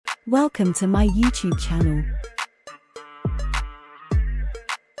Welcome to my YouTube channel.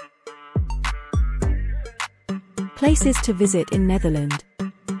 Places to visit in Netherlands.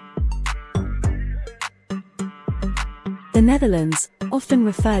 The Netherlands, often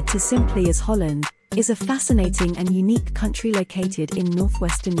referred to simply as Holland, is a fascinating and unique country located in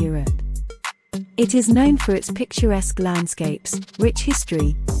Northwestern Europe. It is known for its picturesque landscapes, rich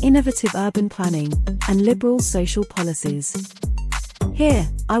history, innovative urban planning, and liberal social policies. Here,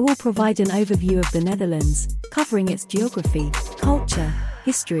 I will provide an overview of the Netherlands, covering its geography, culture,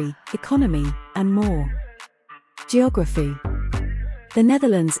 history, economy, and more. Geography. The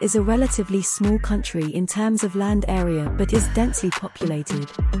Netherlands is a relatively small country in terms of land area but is densely populated.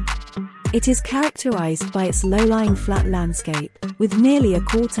 It is characterized by its low-lying flat landscape, with nearly a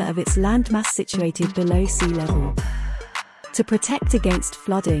quarter of its landmass situated below sea level. To protect against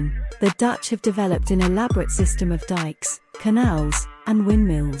flooding, the Dutch have developed an elaborate system of dikes, canals, and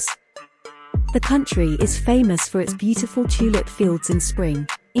windmills. The country is famous for its beautiful tulip fields in spring,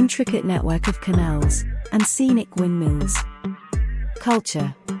 intricate network of canals, and scenic windmills.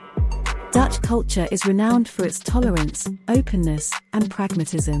 Culture. Dutch culture is renowned for its tolerance, openness, and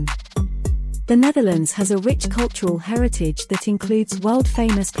pragmatism. The Netherlands has a rich cultural heritage that includes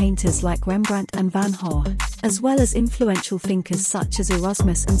world-famous painters like Rembrandt and Van Gogh, as well as influential thinkers such as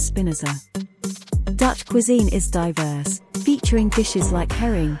Erasmus and Spinoza. Dutch cuisine is diverse, featuring dishes like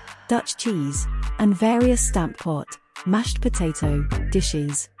herring, Dutch cheese, and various stampot, mashed potato,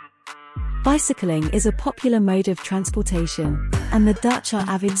 dishes. Bicycling is a popular mode of transportation, and the Dutch are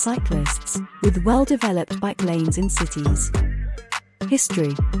avid cyclists, with well-developed bike lanes in cities.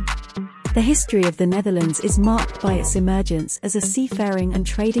 History. The history of the Netherlands is marked by its emergence as a seafaring and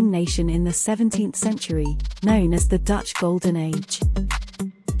trading nation in the 17th century, known as the Dutch Golden Age.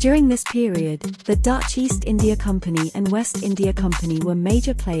 During this period, the Dutch East India Company and West India Company were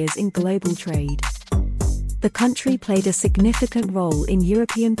major players in global trade. The country played a significant role in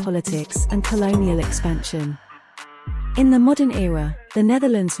European politics and colonial expansion. In the modern era, the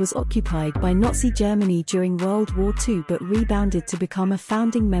Netherlands was occupied by Nazi Germany during World War II but rebounded to become a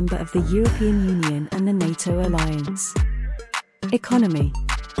founding member of the European Union and the NATO alliance. Economy.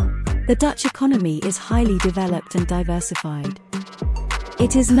 The Dutch economy is highly developed and diversified.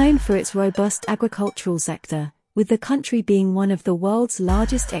 It is known for its robust agricultural sector, with the country being one of the world's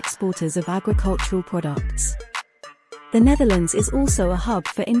largest exporters of agricultural products. The Netherlands is also a hub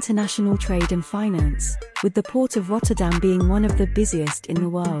for international trade and finance, with the port of Rotterdam being one of the busiest in the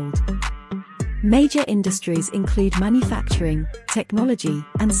world. Major industries include manufacturing, technology,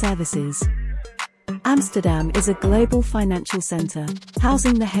 and services. Amsterdam is a global financial center,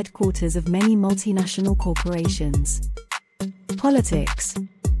 housing the headquarters of many multinational corporations. Politics.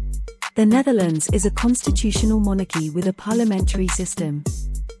 The Netherlands is a constitutional monarchy with a parliamentary system.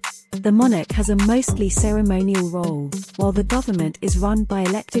 The monarch has a mostly ceremonial role, while the government is run by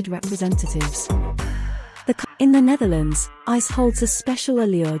elected representatives. In the Netherlands, ice holds a special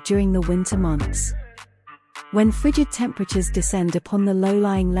allure during the winter months. When frigid temperatures descend upon the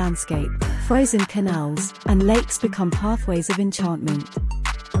low-lying landscape, frozen canals and lakes become pathways of enchantment.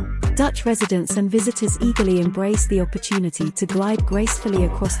 Dutch residents and visitors eagerly embrace the opportunity to glide gracefully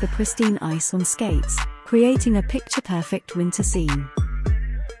across the pristine ice on skates, creating a picture-perfect winter scene.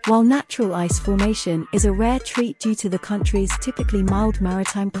 While natural ice formation is a rare treat due to the country's typically mild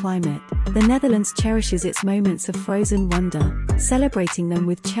maritime climate, the Netherlands cherishes its moments of frozen wonder, celebrating them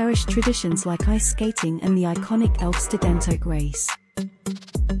with cherished traditions like ice skating and the iconic Elfstedentocht race.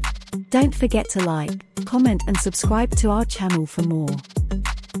 Don't forget to like, comment and subscribe to our channel for more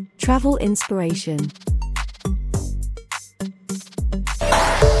travel inspiration.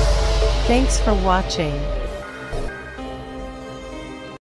 Thanks for watching.